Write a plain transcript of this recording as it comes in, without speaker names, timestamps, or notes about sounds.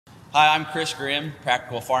Hi, I'm Chris Grimm,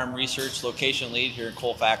 Practical Farm Research Location Lead here in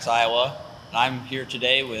Colfax, Iowa. And I'm here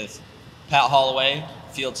today with Pat Holloway,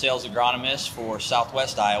 Field Sales Agronomist for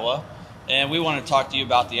Southwest Iowa. And we want to talk to you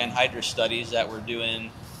about the anhydrous studies that we're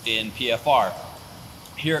doing in PFR.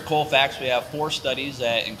 Here at Colfax, we have 4 studies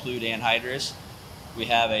that include anhydrous. We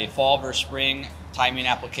have a fall versus spring timing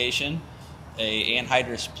application, a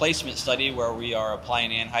anhydrous placement study where we are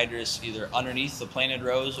applying anhydrous either underneath the planted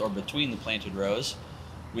rows or between the planted rows.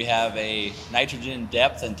 We have a nitrogen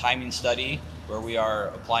depth and timing study where we are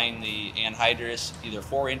applying the anhydrous either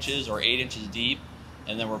 4 inches or 8 inches deep,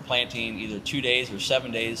 and then we're planting either 2 days or 7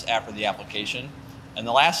 days after the application. And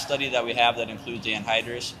the last study that we have that includes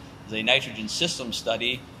anhydrous is a nitrogen system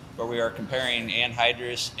study where we are comparing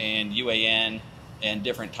anhydrous and UAN and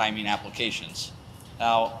different timing applications.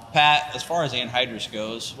 Now, Pat, as far as anhydrous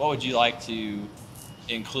goes, what would you like to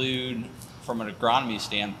include from an agronomy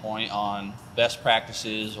standpoint on best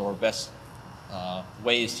practices or best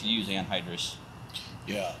ways to use anhydrous?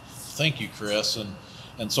 Yeah, thank you, Chris.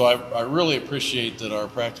 And so I really appreciate that our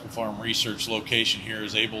Practical Farm Research location here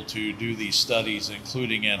is able to do these studies,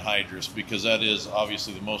 including anhydrous, because that is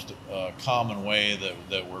obviously the most common way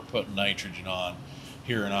that we're putting nitrogen on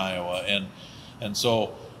here in Iowa. And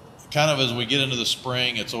so kind of as we get into the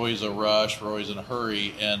spring, it's always a rush. We're always in a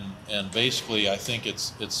hurry, and basically, I think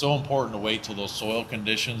it's so important to wait till those soil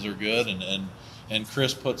conditions are good. And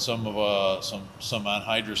Chris put some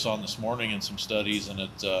anhydrous on this morning in some studies, and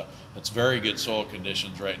it's very good soil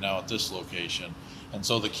conditions right now at this location. And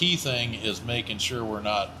so the key thing is making sure we're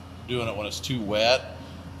not doing it when it's too wet.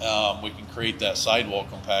 We can create that sidewall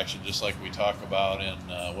compaction just like we talk about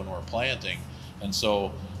when we're planting. And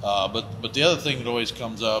so, but the other thing that always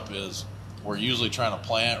comes up is we're usually trying to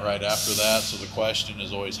plant right after that. So the question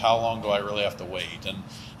is always, how long do I really have to wait?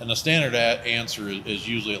 And the standard answer is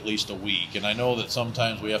usually at least a week. And I know that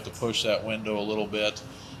sometimes we have to push that window a little bit.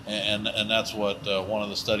 And that's what one of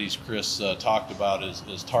the studies Chris talked about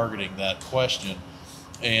is targeting that question.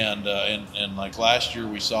 And like last year,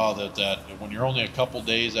 we saw that when you're only a couple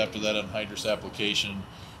days after that anhydrous application,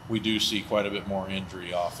 we do see quite a bit more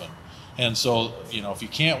injury often. And so, if you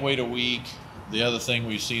can't wait a week, the other thing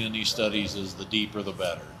we've seen in these studies is the deeper the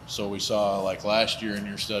better. So we saw, like last year in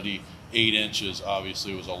your study, 8 inches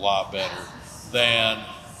obviously was a lot better than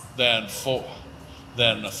a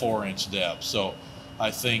 4-inch depth. So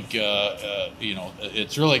I think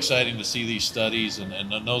it's really exciting to see these studies,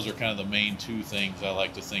 and those are kind of the main 2 things I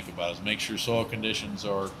like to think about: is make sure soil conditions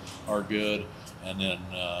are good, and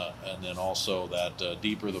then also that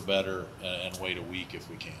deeper the better, and wait a week if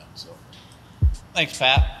we can. So Thanks,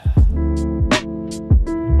 Pat.